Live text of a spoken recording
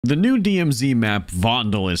The new DMZ map,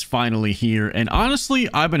 Vandal, is finally here, and honestly,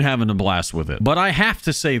 I've been having a blast with it. But I have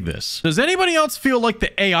to say this. Does anybody else feel like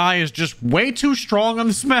the AI is just way too strong on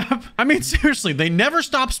this map? I mean, seriously, they never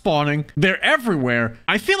stop spawning. They're everywhere.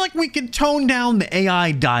 I feel like we can tone down the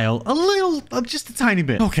AI dial a little, just a tiny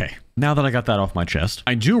bit. Okay. Now that I got that off my chest,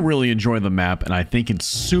 I do really enjoy the map and I think it's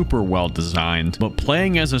super well designed, but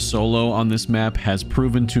playing as a solo on this map has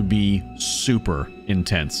proven to be super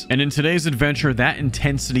intense. And in today's adventure, that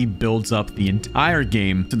intensity builds up the entire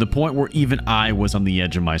game to the point where even I was on the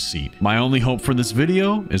edge of my seat. My only hope for this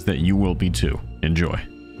video is that you will be too. Enjoy.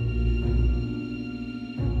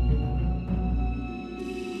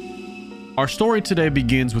 Our story today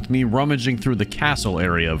begins with me rummaging through the castle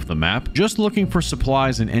area of the map, just looking for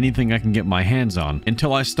supplies and anything I can get my hands on,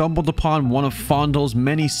 until I stumbled upon one of Fondle's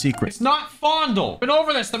many secrets. It's not Fondle! Been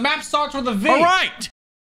over this, the map starts with a V! Alright!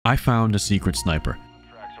 I found a secret sniper.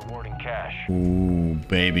 Ooh,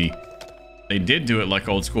 baby. They did do it like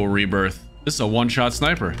old school Rebirth. This is a one-shot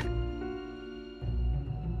sniper.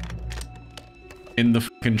 In the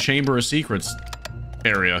fucking Chamber of Secrets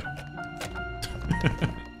area.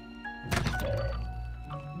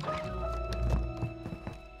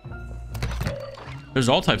 There's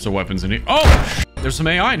all types of weapons in here. Oh! There's some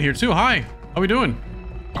AI in here too. Hi. How we doing?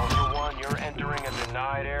 Ultra One, you're entering a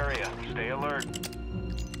denied area. Stay alert.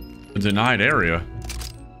 A denied area?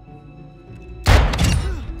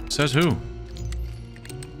 Says who?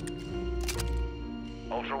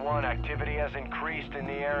 Ultra One, activity has increased in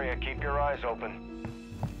the area. Keep your eyes open.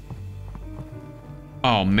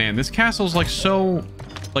 Oh man, this castle's like so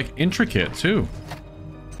like intricate too.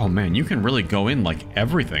 Oh man, you can really go in like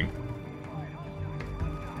everything.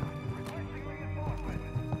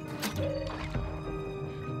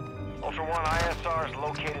 ISR's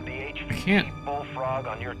located the HVT Bullfrog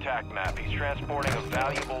on your TAC map. He's transporting a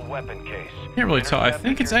valuable weapon case. Can't really tell. I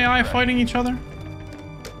think it's AI fighting each other.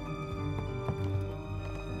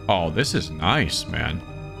 Oh, this is nice, man.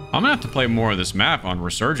 I'm gonna have to play more of this map on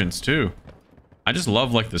Resurgence too. I just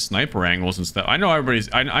love like the sniper angles and stuff. I know everybody's.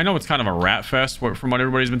 I know it's kind of a rat fest from what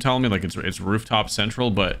everybody's been telling me. Like it's rooftop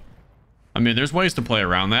central, but I mean, there's ways to play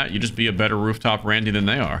around that. You just be a better rooftop Randy than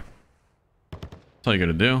they are. That's all you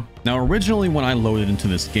gotta do. Now, originally when I loaded into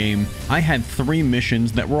this game, I had 3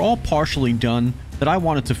 missions that were all partially done that I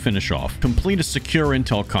wanted to finish off. Complete a secure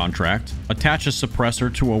intel contract, attach a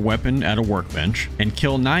suppressor to a weapon at a workbench, and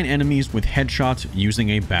kill 9 enemies with headshots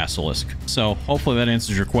using a basilisk. So hopefully that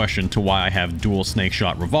answers your question to why I have dual snake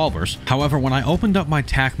shot revolvers. However, when I opened up my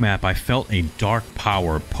TAC map, I felt a dark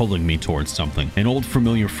power pulling me towards something. An old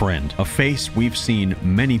familiar friend, a face we've seen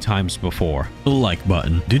many times before. The like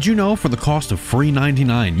button. Did you know for the cost of free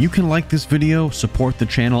 $99, you can like this video, support the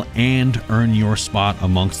channel, and earn your spot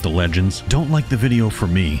amongst the legends? Don't like the video for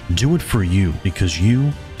me, do it for you, because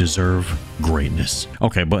you deserve greatness.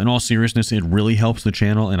 Okay, but in all seriousness, it really helps the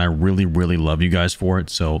channel and I really love you guys for it,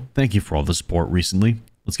 so thank you for all the support recently.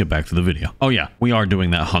 Let's get back to the video. Oh yeah, we are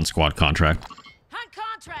doing that hunt squad contract. Hunt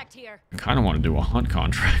contract here. I kind of want to do a hunt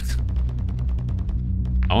contract.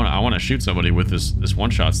 I want to shoot somebody with this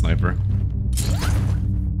one-shot sniper.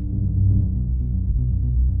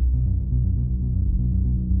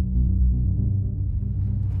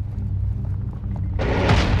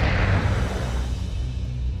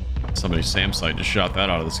 Somebody's SAM site just shot that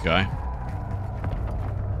out of the sky.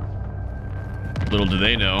 Little do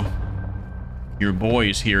they know, your boy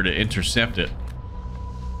is here to intercept it.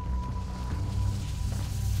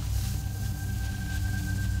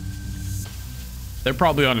 They're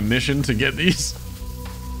probably on a mission to get these.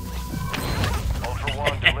 Ultra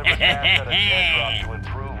One, deliver tasks at a dead drop to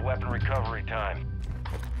improve weapon recovery time.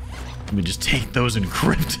 Let me just take those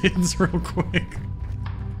encrypteds real quick.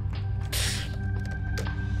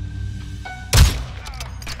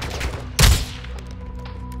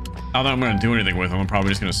 Not that I'm gonna do anything with them, I'm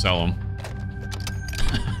probably just gonna sell them.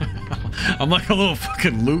 I'm like a little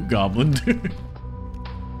fucking loot goblin, dude. Be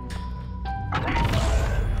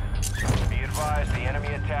advised, the enemy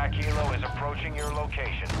attack helo is approaching your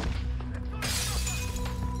location.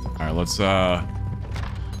 Alright, let's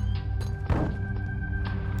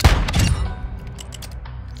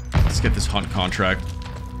get this hunt contract.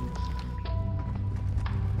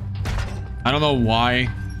 I don't know why.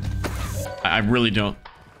 I really don't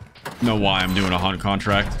know why I'm doing a hunt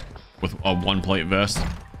contract with a 1-plate vest,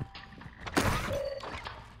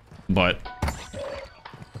 but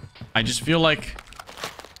I just feel like,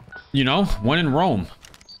 you know, when in Rome.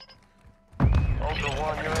 Ultra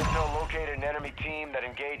One, your intel located an enemy team that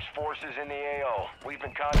engaged forces in the AO. We've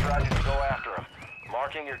been contracted to go after them.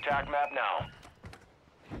 Marking your TAC map now.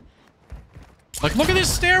 Like, look at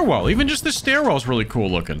this stairwell. Even just this stairwell is really cool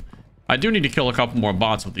looking. I do need to kill a couple more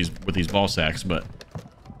bots with these ball sacks, but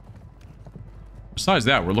besides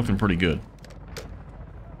that, we're looking pretty good.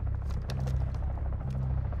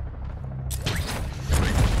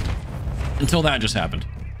 Until that just happened.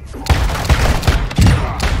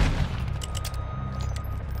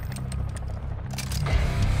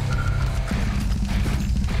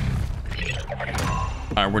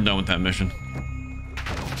 All right, we're done with that mission.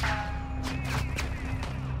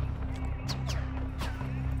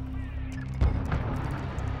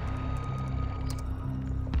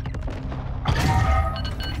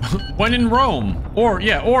 When in Rome, or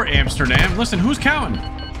Amsterdam. Listen, who's counting?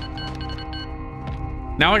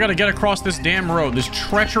 Now I gotta get across this damn road, this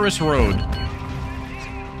treacherous road.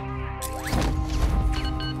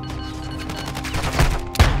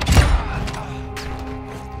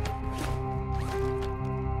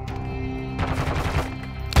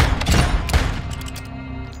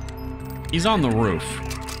 He's on the roof.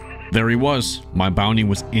 There he was. My bounty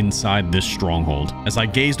was inside this stronghold. As I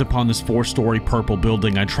gazed upon this 4-story purple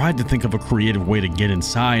building, I tried to think of a creative way to get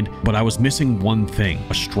inside, but I was missing one thing,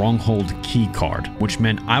 a stronghold key card, which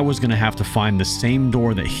meant I was gonna have to find the same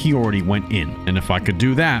door that he already went in. And if I could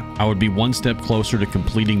do that, I would be one step closer to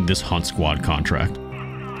completing this Hunt Squad contract.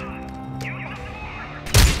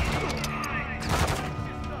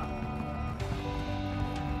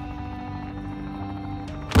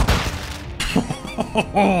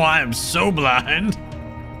 Oh, I am so blind.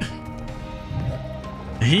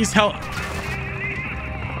 He's held.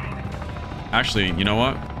 Actually, you know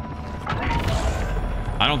what?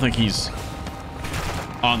 I don't think he's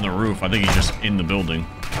on the roof. I think he's just in the building.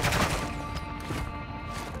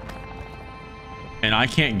 And I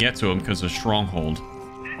can't get to him because of stronghold.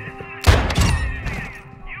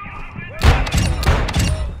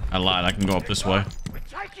 I lied. I can go up this way.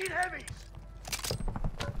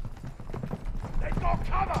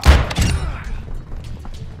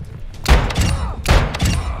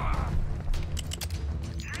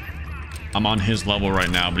 I'm on his level right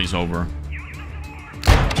now, but he's over.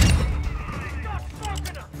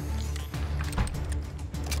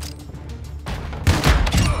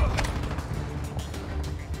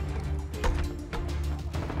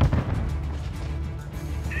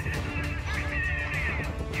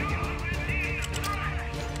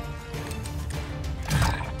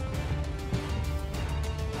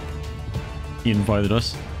 He invited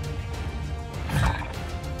us.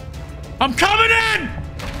 I'm coming in!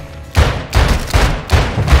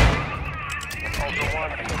 Ultra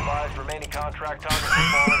One, be advised remaining contract targets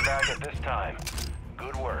are falling back at this time.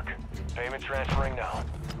 Good work. Payment transferring now.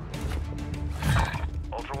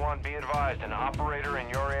 Ultra One, be advised an operator in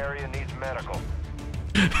your area needs medical.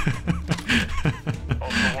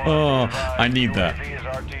 Ultra One, oh, I need that. UAV is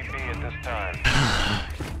RTB at this time.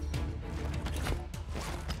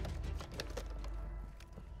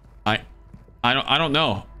 I don't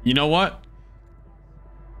know. You know what?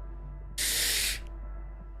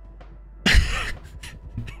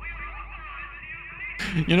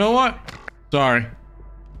 You know what? Sorry.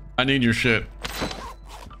 I need your shit.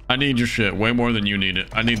 I need your shit way more than you need it.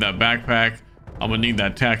 I need that backpack. I'm gonna need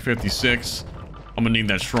that TAC 56. I'm gonna need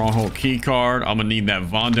that stronghold key card. I'm gonna need that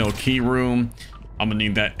Vondel key room. I'm gonna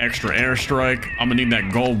need that extra airstrike. I'm gonna need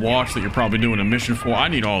that gold watch that you're probably doing a mission for. I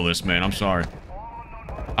need all this, man. I'm sorry.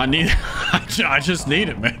 I need I just need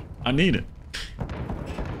it, man. I need it.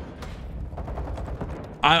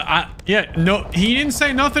 Yeah, no, he didn't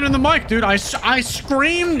say nothing in the mic, dude. I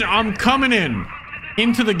screamed, I'm coming in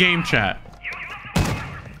into the game chat.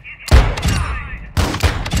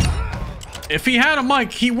 If he had a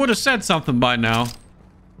mic, he would have said something by now.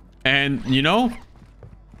 And, you know,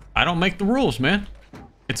 I don't make the rules, man.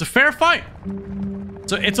 It's a fair fight.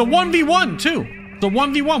 So it's a 1v1 too. It's a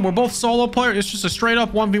 1v1. We're both solo players. It's just a straight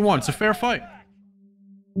up 1v1. It's a fair fight.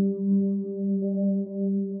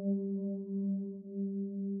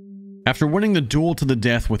 After winning the duel to the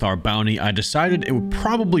death with our bounty, I decided it would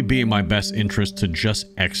probably be in my best interest to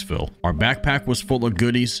just exfil. Our backpack was full of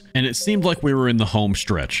goodies, and it seemed like we were in the home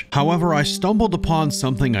stretch. However, I stumbled upon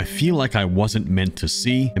something I feel like I wasn't meant to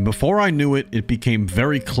see, and before I knew it, it became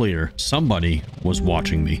very clear somebody was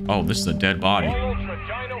watching me. Oh, this is a dead body.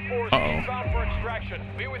 Uh-oh.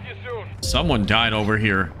 Someone died over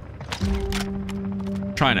here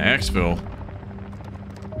trying to exfil.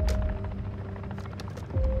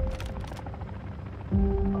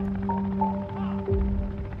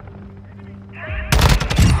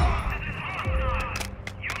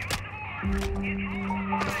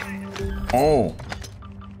 Oh.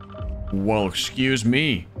 Well, excuse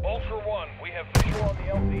me. Ultra One, we have visual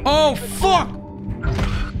on the LZ. Oh, fuck!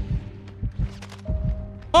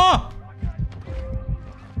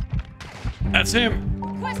 That's him.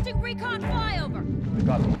 Requesting recon flyover.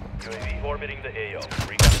 Got him. UAV orbiting the AO.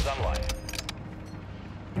 Recon is online.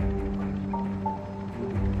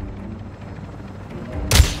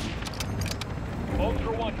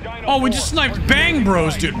 Ultra One, Dino Oh, we 4. just sniped Bang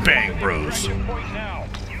Bros, dude. Bang Bros. Point now.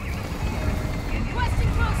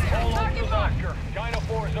 Requesting close air. Target mark. Dino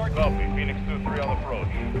 4 is our copy. Phoenix 2-3 on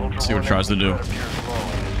approach. See what it tries to do.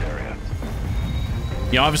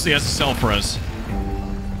 He obviously has to self-res.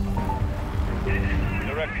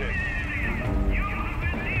 Direct hit.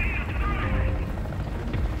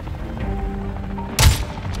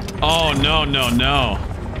 Oh, no, no, no.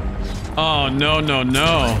 Oh, no, no,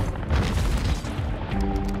 no.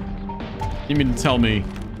 You mean to tell me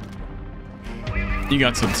you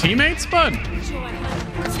got some teammates, bud?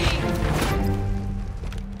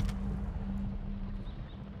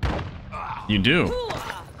 You do.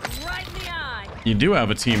 Right in the eye. You do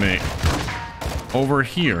have a teammate over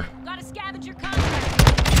here. Got a scavenger contract.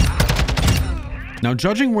 Now,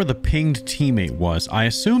 judging where the pinged teammate was, I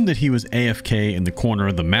assumed that he was AFK in the corner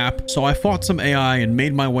of the map, so I fought some AI and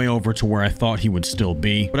made my way over to where I thought he would still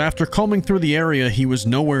be. But after combing through the area, he was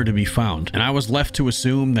nowhere to be found, and I was left to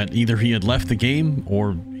assume that either he had left the game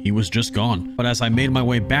or he was just gone. But as I made my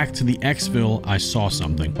way back to the exfil, I saw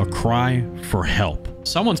something. A cry for help.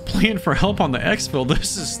 Someone's playing for help on the exfil.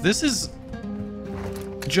 This is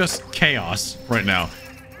just chaos right now.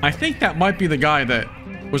 I think that might be the guy that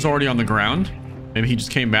was already on the ground. Maybe he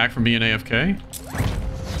just came back from being AFK.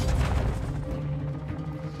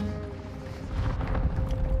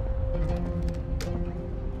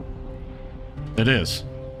 It is.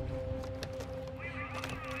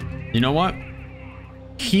 You know what?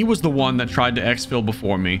 He was the one that tried to exfil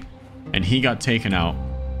before me, and he got taken out.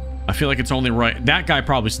 I feel like it's only right. That guy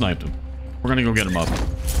probably sniped him. We're gonna go get him up.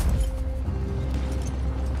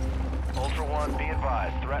 Ultra One, be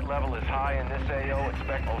advised. Threat level is high in this AO.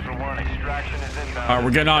 Expect Ultra One extraction is inbound. All right,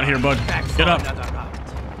 we're getting out of here, bud. Get up.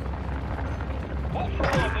 Ultra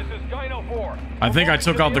One, this is Dino 4. I think I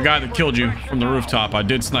took out the guy that killed you from the rooftop. I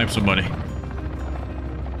did snipe somebody.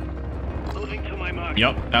 Moving to my mark.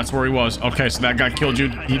 Yep, that's where he was. Okay, so that guy killed you.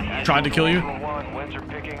 He tried to kill you? Ultra One, winds are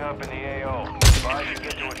picking up in the AO. Advise you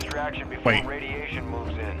get to extraction before Wait. radiation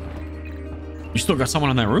moves in. You still got someone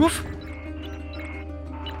on that roof?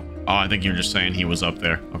 Oh, I think you're just saying he was up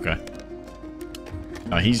there. Okay.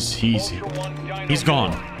 He's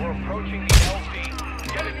gone. We're approaching the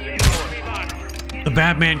LZ. Get it indoors. The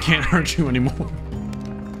bad man can't hurt you anymore.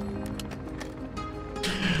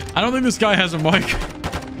 I don't think this guy has a mic.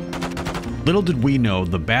 Little did we know,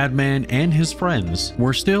 the bad man and his friends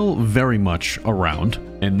were still very much around,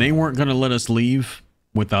 and they weren't going to let us leave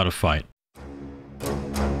without a fight.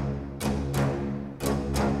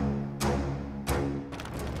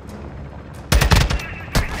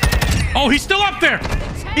 Oh, he's still up there!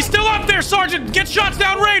 He's still up there, Sergeant! Get shots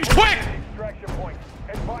downrange, quick! Extraction point.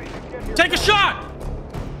 Advise you get your Take a shot!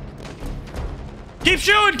 Keep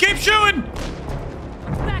shooting! Keep shooting!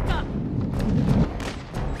 Back up.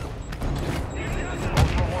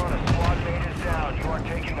 Ultra One, a squad mate is down. You are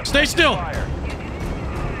taking the Stay still. fire.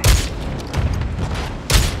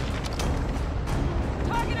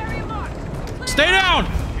 Target area marked. Clear. Stay down!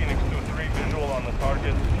 Phoenix 2-3 visual on the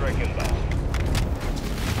target. Strike inbound.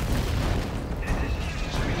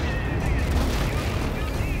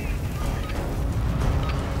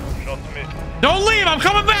 Not miss. Don't leave! I'm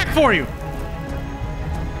coming back for you!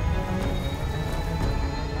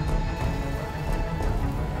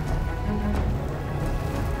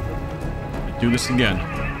 Do this again.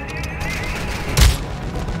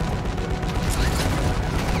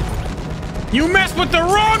 You messed with the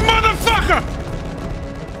wrong motherfucker!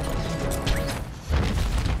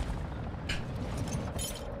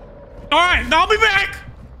 Alright, I'll be back!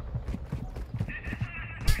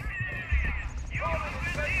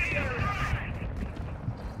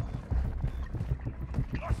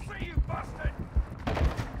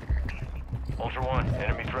 Ultra One,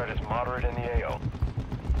 enemy threat is moderate in the AO.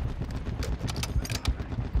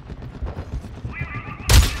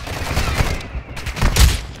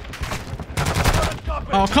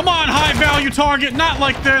 Oh, come on, high value target, not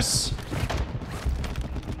like this.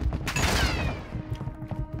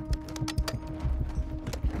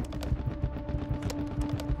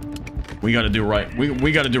 We gotta do right.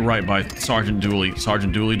 We gotta do right by Sergeant Dooley.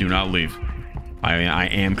 Sergeant Dooley, do not leave. I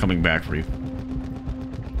am coming back for you.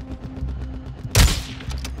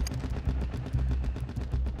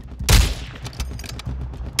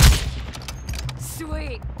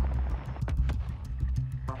 Sweet.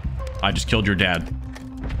 I just killed your dad,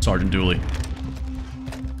 Sergeant Dooley.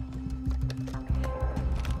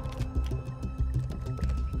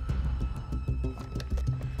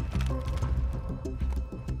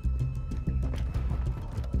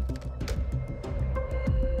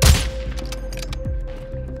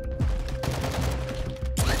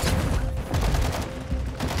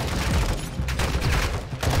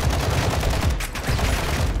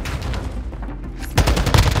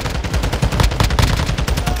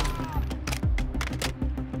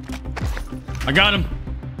 I got him.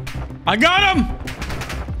 I got him!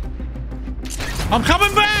 I'm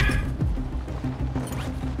coming back!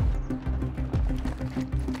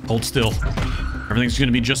 Hold still. Everything's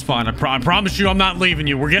gonna be just fine. I promise you I'm not leaving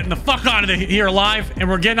you. We're getting the fuck out of here alive, and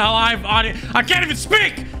we're getting alive out of... I can't even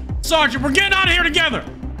speak! Sergeant, we're getting out of here together!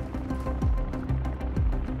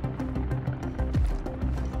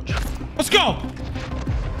 Let's go!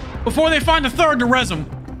 Before they find a third to res him.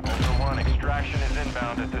 Ultra One, extraction is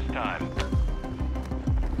inbound at this time.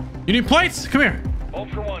 You need plates? Come here.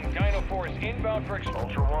 Ultra One, Dino 4 is inbound for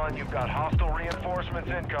Ultra One, you've got hostile reinforcements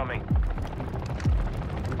incoming.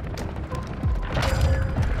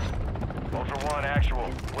 Ultra One,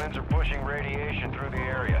 actual. Winds are pushing radiation through the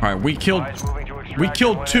area. All right, we killed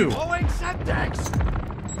two.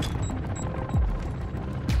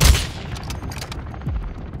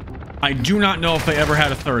 I do not know if they ever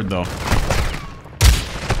had a third, though. Ultra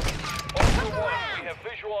One, we have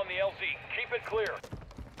visual on the LZ. Keep it clear.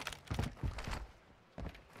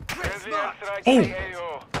 Oh!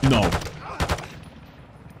 No.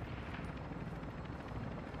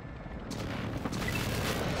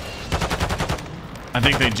 I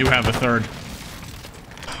think they do have a third.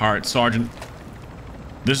 All right, Sergeant.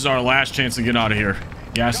 This is our last chance to get out of here.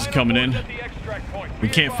 Gas is coming in. We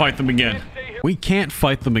can't fight them again. We can't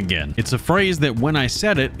fight them again. It's a phrase that when I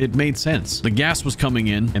said it, it made sense. The gas was coming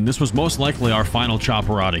in, and this was most likely our final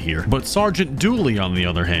chopper out of here. But Sergeant Dooley, on the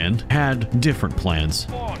other hand, had different plans.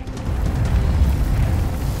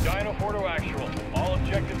 Dino 4 to actual. All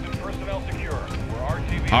objectives and personnel secure. We're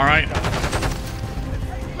RTV. All right.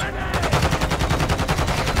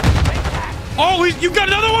 Oh, you got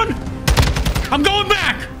another one? I'm going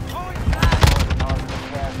back.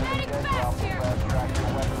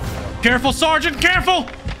 Careful, Sergeant, careful.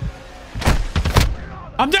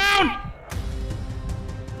 I'm down.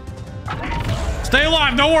 Stay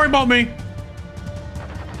alive. Don't worry about me.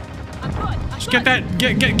 Just get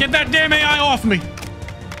that damn AI off me.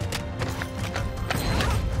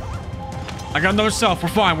 I got another self. We're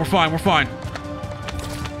fine. We're fine. We're fine.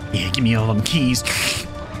 Yeah, give me all them keys.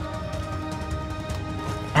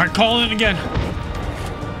 All right, call in again.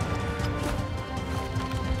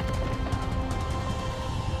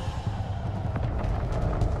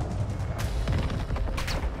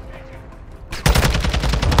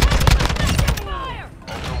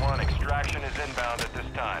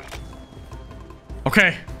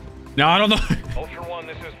 Okay. Now I don't know. Ultra One,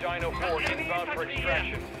 this is Dino 4 inbound for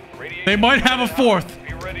extraction. They might have a fourth.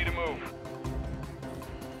 Be ready to move.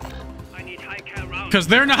 I need high cal rounds. Because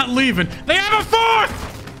they're not leaving. They have a fourth!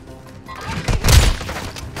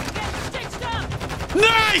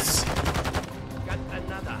 Nice! Got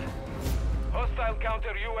another. Hostile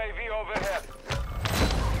counter UAV overhead.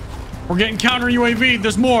 We're getting counter UAV.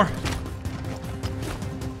 There's more.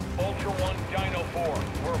 Ultra One, Dino 4.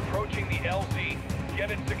 We're approaching the LZ.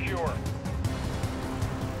 Get it secure.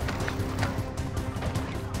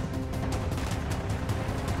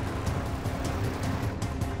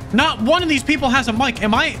 Not one of these people has a mic.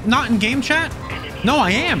 Am I not in game chat? No,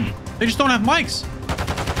 I am. They just don't have mics.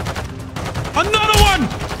 Another one!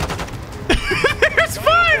 There's 5!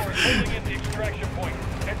 Holding in the extraction point.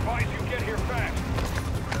 Advise you get here fast.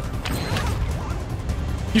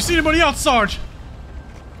 You see anybody else, Sarge?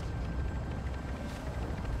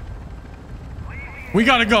 We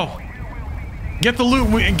gotta go. Get the loot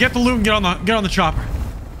and get on the chopper.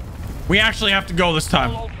 We actually have to go this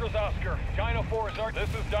time. All Ultras Oscar. Dino 4 is our... This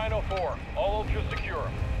is Dino 4. All Ultras secure.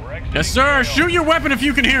 We're exiting. Yes, sir. Shoot your weapon if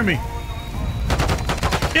you can hear me.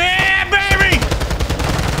 Yeah, baby!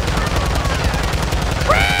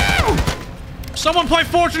 Woo! Someone play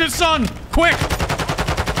Fortunate Son, quick!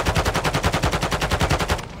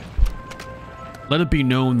 Let it be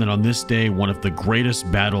known that on this day, one of the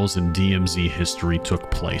greatest battles in DMZ history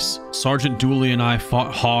took place. Sergeant Dooley and I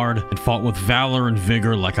fought hard and fought with valor and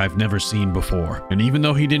vigor like I've never seen before. And even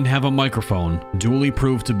though he didn't have a microphone, Dooley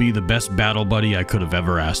proved to be the best battle buddy I could have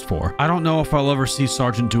ever asked for. I don't know if I'll ever see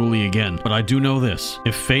Sergeant Dooley again, but I do know this.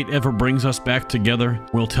 If fate ever brings us back together,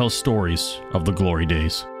 we'll tell stories of the glory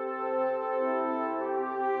days.